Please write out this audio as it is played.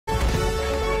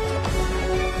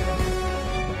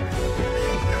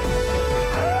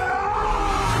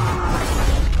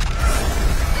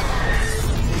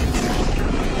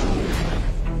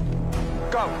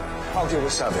deal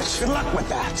with Savage. Good luck with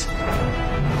that.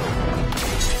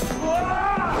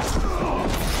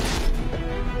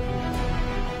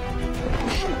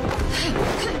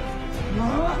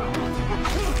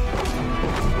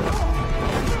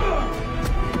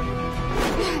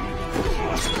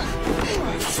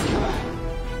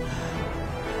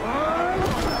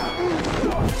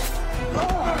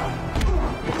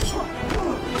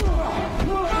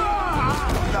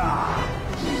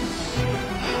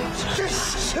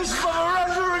 This is for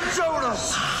Miranda and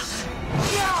Jonas!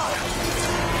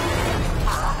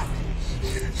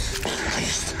 At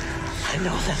least I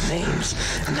know their names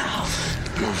now.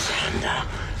 Miranda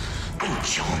and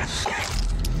Jonas.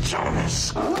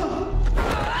 Jonas. I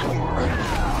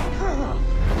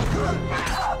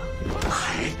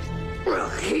will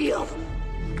heal,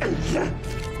 and then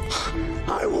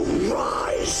I will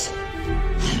rise.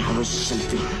 And I will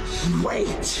simply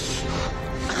wait.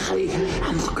 I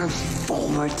am looking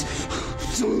forward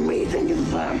to meeting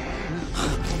them.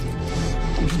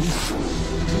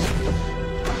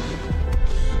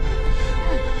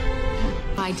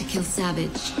 Tried to kill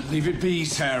Savage. Leave it be,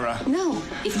 Sarah. No,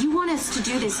 if you want us to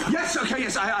do this... Yes, okay,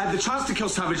 yes, I had the chance to kill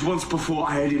Savage once before.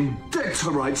 I had him dead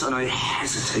to rights and I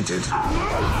hesitated.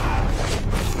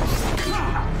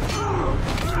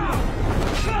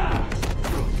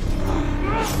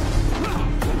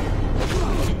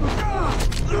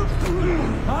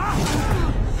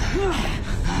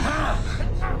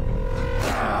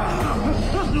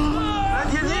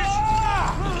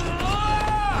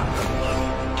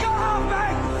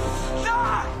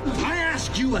 I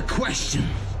ask you a question.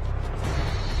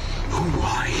 Who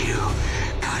are you,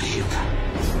 Gharib?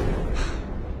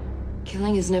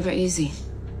 Killing is never easy.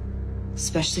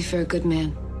 Especially for a good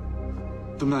man.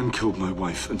 The man killed my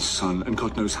wife and son, and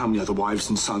God knows how many other wives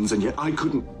and sons, and yet I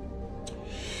couldn't...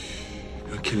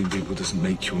 Killing people doesn't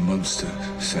make you a monster,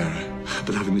 Sarah.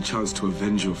 But having the chance to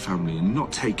avenge your family and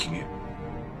not taking it,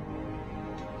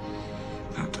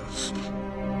 that does.